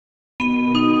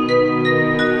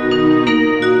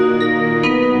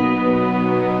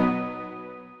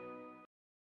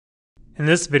In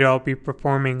this video, I'll be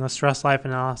performing a stress life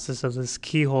analysis of this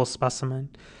keyhole specimen.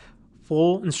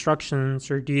 Full instructions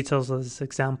or details of this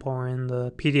example are in the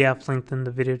PDF linked in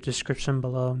the video description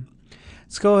below.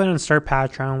 Let's go ahead and start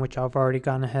Patran, which I've already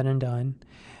gone ahead and done.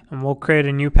 And we'll create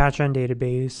a new Patran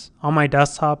database. On my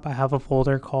desktop, I have a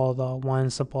folder called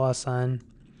one simple SN.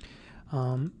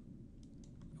 When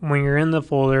you're in the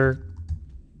folder,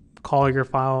 call your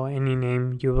file any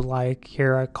name you would like.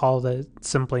 Here I called it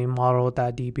simply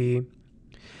model.db.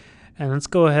 And let's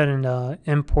go ahead and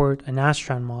import a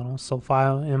Nastran model. So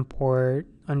file, import,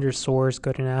 under source,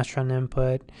 go to Nastran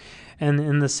input. And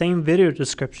in the same video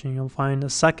description, you'll find a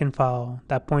second file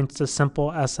that points to simple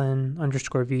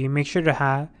sn_v. Make sure to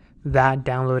have that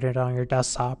downloaded on your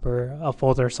desktop or a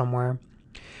folder somewhere.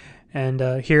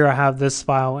 And here I have this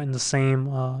file in the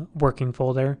same working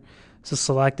folder. So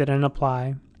select it and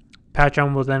apply.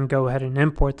 Patran will then go ahead and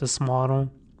import this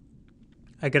model.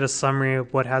 I get a summary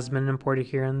of what has been imported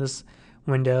here in this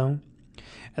window.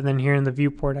 And then here in the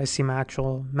viewport, I see my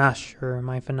actual mesh or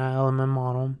my finite element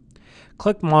model.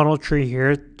 Click model tree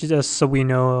here just so we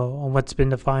know what's been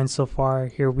defined so far.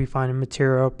 Here we find a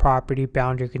material, property,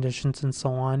 boundary conditions, and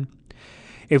so on.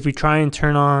 If we try and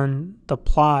turn on the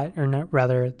plot, or not,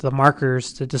 rather the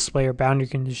markers to display our boundary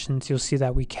conditions, you'll see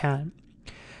that we can't.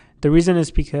 The reason is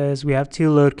because we have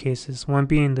two load cases, one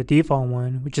being the default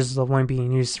one, which is the one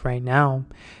being used right now,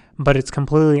 but it's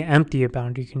completely empty of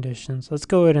boundary conditions. Let's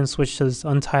go ahead and switch to this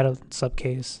untitled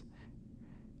subcase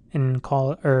and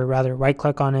call it, or rather right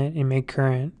click on it and make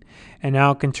current. And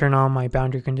now I can turn on my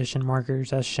boundary condition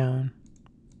markers as shown.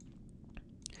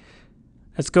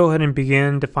 Let's go ahead and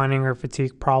begin defining our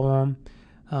fatigue problem.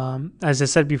 As I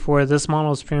said before, this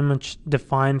model is pretty much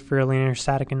defined for linear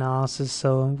static analysis,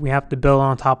 so we have to build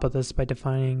on top of this by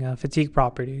defining fatigue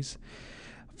properties.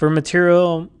 For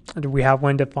material, we have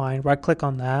one defined. Right click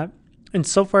on that. And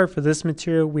so far for this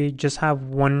material, we just have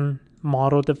one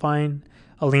model defined,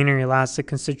 a linear elastic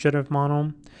constitutive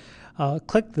model.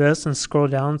 Click this and scroll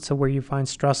down to where you find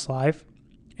stress life.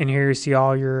 And here you see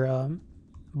all your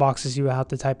boxes you have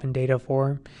to type in data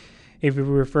for. If we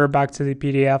refer back to the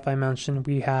PDF I mentioned,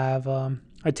 we have a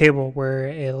table where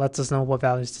it lets us know what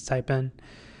values to type in.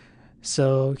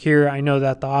 So here I know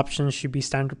that the options should be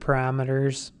standard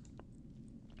parameters.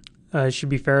 It should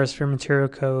be Ferris for material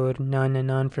code, none and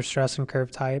none for stress and curve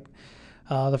type.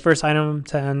 The first item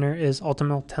to enter is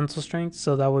ultimate tensile strength,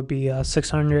 so that would be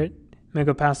 600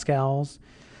 megapascals.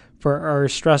 For our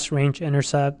stress range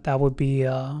intercept, that would be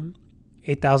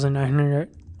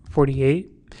 8,948.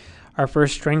 Our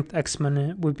first strength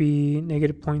exponent would be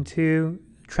 -0.2.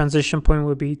 Transition point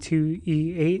would be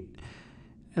 2E8.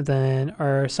 And then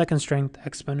our second strength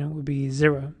exponent would be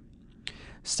 0.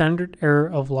 Standard error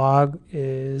of log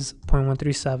is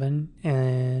 0.137.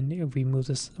 And if we move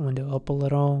this window up a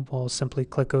little, we'll simply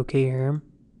click OK here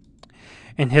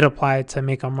and hit apply to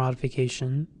make our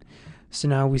modification. So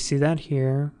now we see that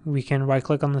here. We can right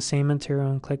click on the same material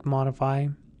and click modify.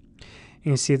 And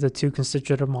you see the two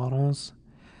constitutive models.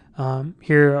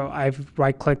 Here I've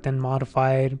right clicked and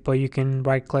modified, but you can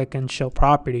right click and show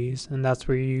properties, and that's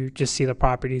where you just see the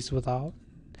properties without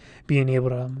being able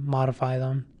to modify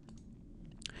them.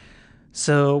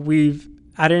 So we've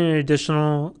added an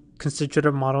additional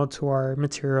constitutive model to our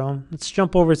material. Let's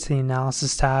jump over to the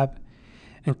analysis tab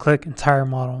and click entire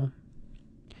model.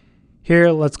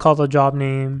 Here let's call the job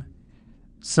name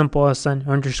simple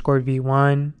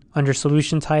SN_V1. Under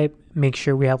solution type, make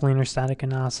sure we have linear static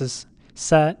analysis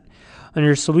set.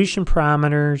 Under solution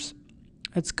parameters,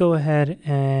 let's go ahead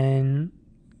and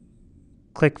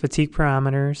click fatigue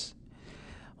parameters.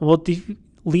 We'll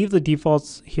leave the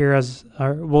defaults here as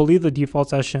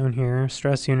shown here: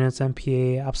 stress units,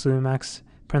 MPa, absolute max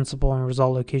principal, and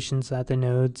result locations at the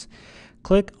nodes.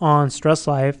 Click on stress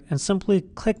life and simply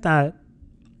click that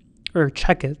or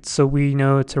check it so we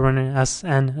know to run an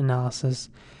SN analysis.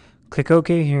 Click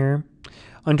OK here.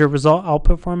 Under result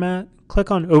output format,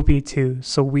 click on OP2.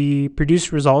 So we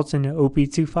produce results in an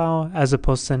OP2 file as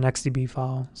opposed to an XDB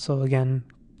file. So again,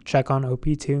 check on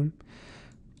OP2.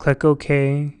 Click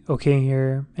OK, OK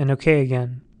here, and OK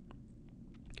again.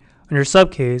 Under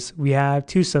subcase, we have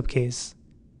two subcases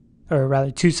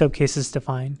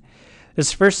defined.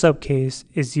 This first subcase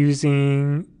is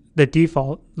using the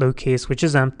default load case, which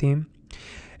is empty.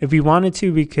 If we wanted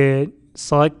to, we could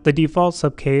select the default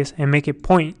subcase and make it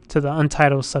point to the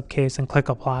untitled subcase and click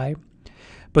apply.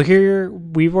 But here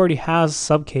we've already have a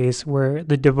subcase where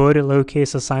the devoted load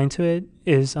case assigned to it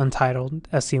is untitled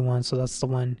SC1, so that's the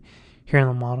one here in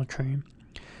the model tree.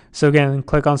 So again,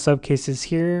 click on subcases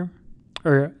here,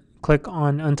 or click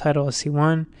on untitled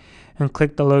SC1 and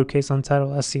click the load case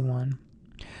untitled SC1.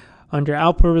 Under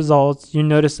output results, you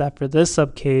notice that for this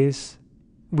subcase,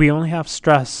 we only have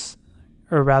stress,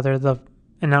 or rather the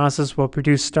analysis will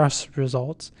produce stress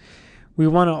results. We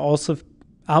want to also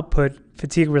output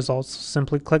fatigue results.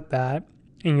 Simply click that,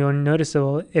 and you'll notice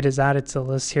it is added to the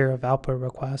list here of output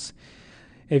requests.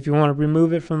 If you want to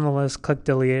remove it from the list, click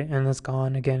delete it, and it's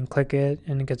gone. Again, click it,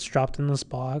 and it gets dropped in this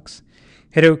box.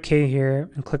 Hit OK here,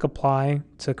 and click apply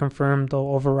to confirm the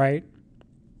overwrite,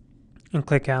 and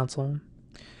click cancel.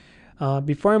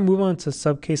 Before I move on to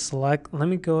subcase select, let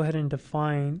me go ahead and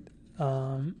define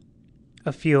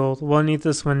a field. We'll need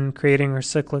this when creating our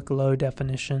cyclic load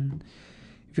definition.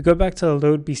 If you go back to the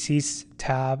load BC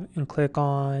tab and click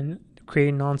on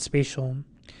create non-spatial,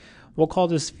 we'll call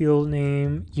this field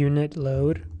name unit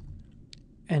load,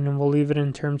 and then we'll leave it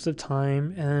in terms of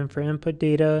time. And then for input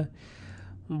data,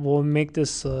 we'll make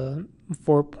this a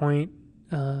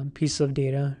 4-point piece of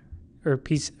data, or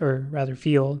rather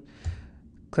field.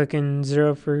 Click in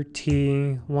 0 for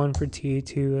T, 1 for T,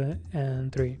 2,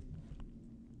 and 3.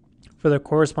 For the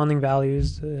corresponding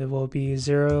values, it will be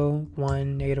 0,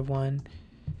 1, -1,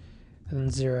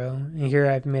 and 0. And here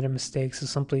I've made a mistake, so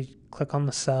simply click on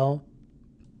the cell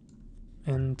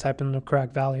and type in the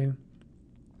correct value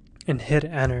and hit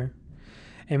enter.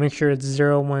 And make sure it's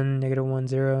 0, 1, -1,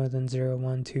 0, then 0,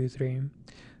 1, 2, 3.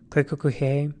 Click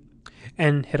OK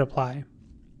and hit apply.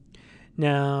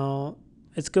 Now,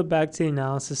 let's go back to the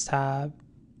analysis tab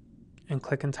and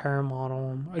click entire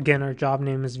model. Again, our job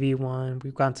name is V1.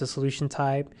 We've gone to solution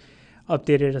type,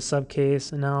 updated a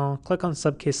subcase, and now click on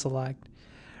subcase select.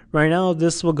 Right now,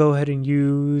 this will go ahead and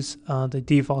use the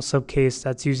default subcase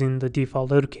that's using the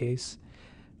default load case.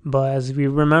 But as we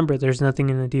remember, there's nothing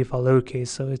in the default load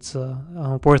case, so it's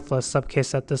a worthless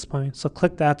subcase at this point. So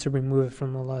click that to remove it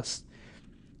from the list.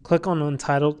 Click on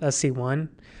Untitled SC1,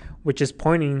 which is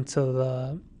pointing to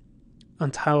the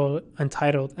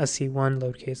Untitled SC1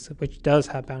 load case, which does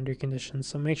have boundary conditions.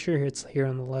 So make sure it's here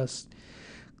on the list.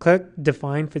 Click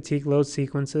Define Fatigue Load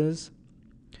Sequences.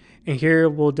 And here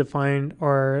we'll define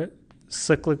our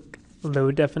cyclic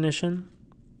load definition.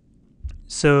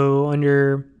 So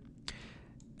under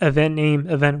event name,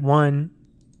 event 1,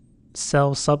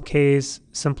 cell subcase,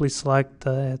 simply select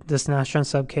this Nastran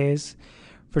subcase.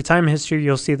 For time history,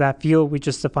 you'll see that field we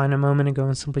just defined a moment ago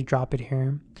and simply drop it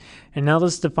here. And now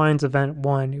this defines event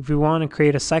 1. If we want to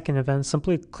create a second event,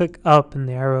 simply click up in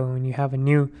the arrow and you have a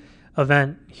new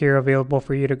event here available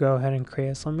for you to go ahead and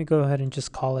create. So let me go ahead and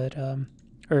just call it,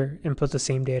 or input the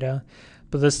same data,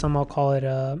 but this time I'll call it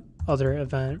other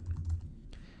event.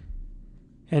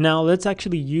 And now let's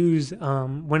actually use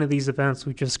one of these events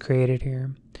we just created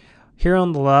here. Here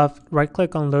on the left, right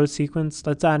click on load sequence.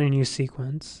 Let's add a new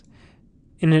sequence.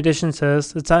 In addition to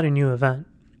this, let's add a new event.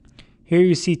 Here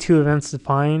you see 2 events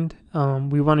defined.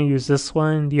 We want to use this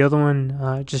one. The other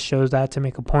one just shows that to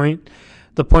make a point.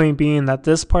 The point being that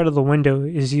this part of the window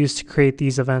is used to create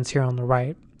these events here on the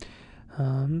right.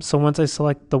 So once I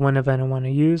select the one event I want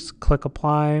to use, click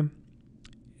apply,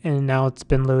 and now it's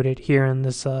been loaded here in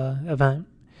this event.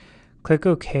 Click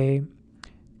OK.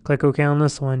 Click OK on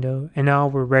this window, and now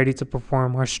we're ready to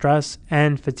perform our stress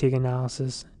and fatigue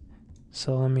analysis.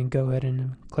 So let me go ahead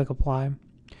and click apply.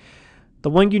 The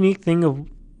one unique thing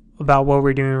about what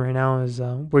we're doing right now is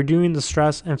we're doing the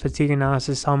stress and fatigue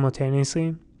analysis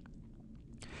simultaneously.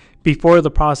 Before,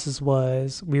 the process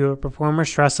was we would perform our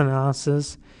stress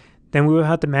analysis, then we would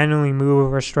have to manually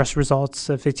move our stress results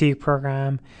to fatigue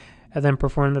program and then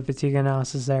perform the fatigue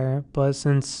analysis there. But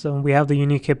since we have the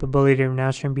unique capability of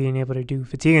Nastran being able to do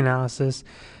fatigue analysis,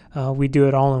 we do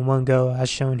it all in one go as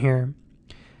shown here.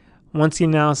 Once the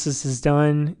analysis is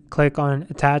done, click on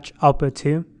Attach Output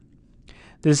To.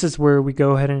 This is where we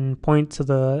go ahead and point to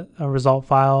the result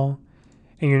file,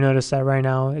 and you notice that right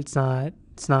now it's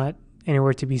not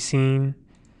anywhere to be seen.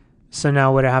 So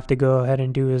now what I have to go ahead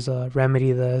and do is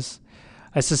remedy this.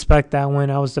 I suspect that when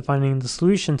I was defining the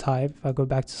solution type, if I go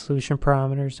back to solution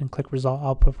parameters and click result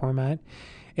output format,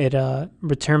 it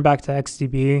returned back to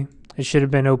XDB. It should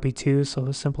have been OP2,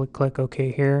 so simply click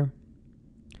OK here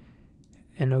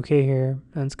and OK here.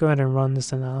 And let's go ahead and run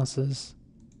this analysis.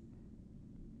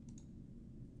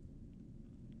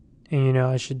 And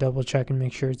I should double check and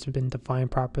make sure it's been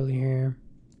defined properly here.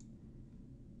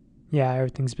 Yeah,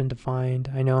 everything's been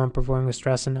defined. I know I'm performing a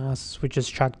stress analysis, which is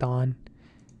checked on.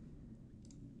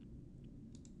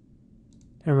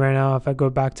 And right now, if I go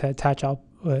back to attach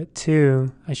output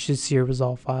to, I should see a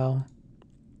result file.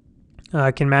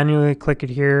 I can manually click it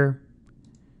here.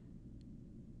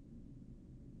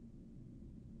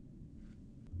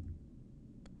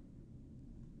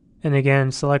 And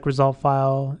again, select result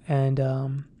file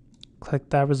and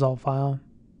click that result file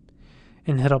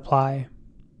and hit apply.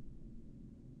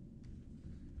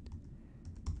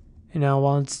 And now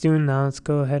while it's doing that, let's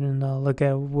go ahead and look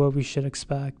at what we should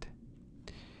expect.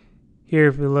 Here,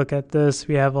 if we look at this,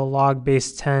 we have a log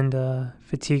base 10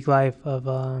 fatigue life of,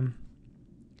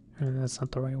 that's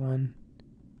not the right one.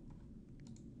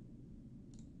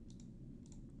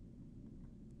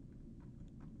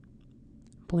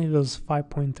 I believe it was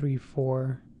 5.34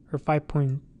 or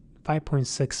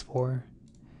 5.64.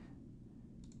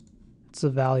 It's the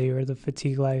value, or the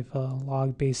fatigue life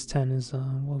log base 10 is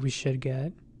what we should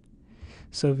get.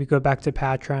 So if we go back to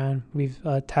Patran, we've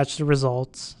attached the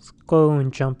results. Let's go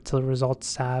and jump to the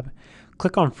results tab.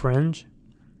 Click on fringe.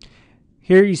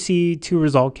 Here you see two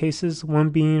result cases, one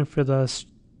being for the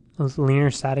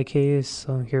linear static case.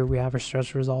 So here we have our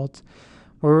stress results.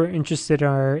 What we're interested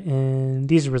are in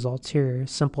these results here,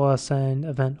 simple SN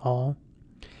event all.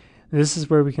 This is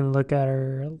where we can look at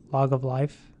our log of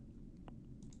life.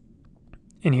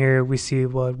 And here we see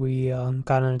what we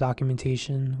got in the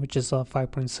documentation, which is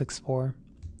 5.64.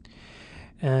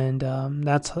 And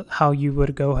that's how you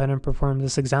would go ahead and perform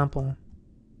this example.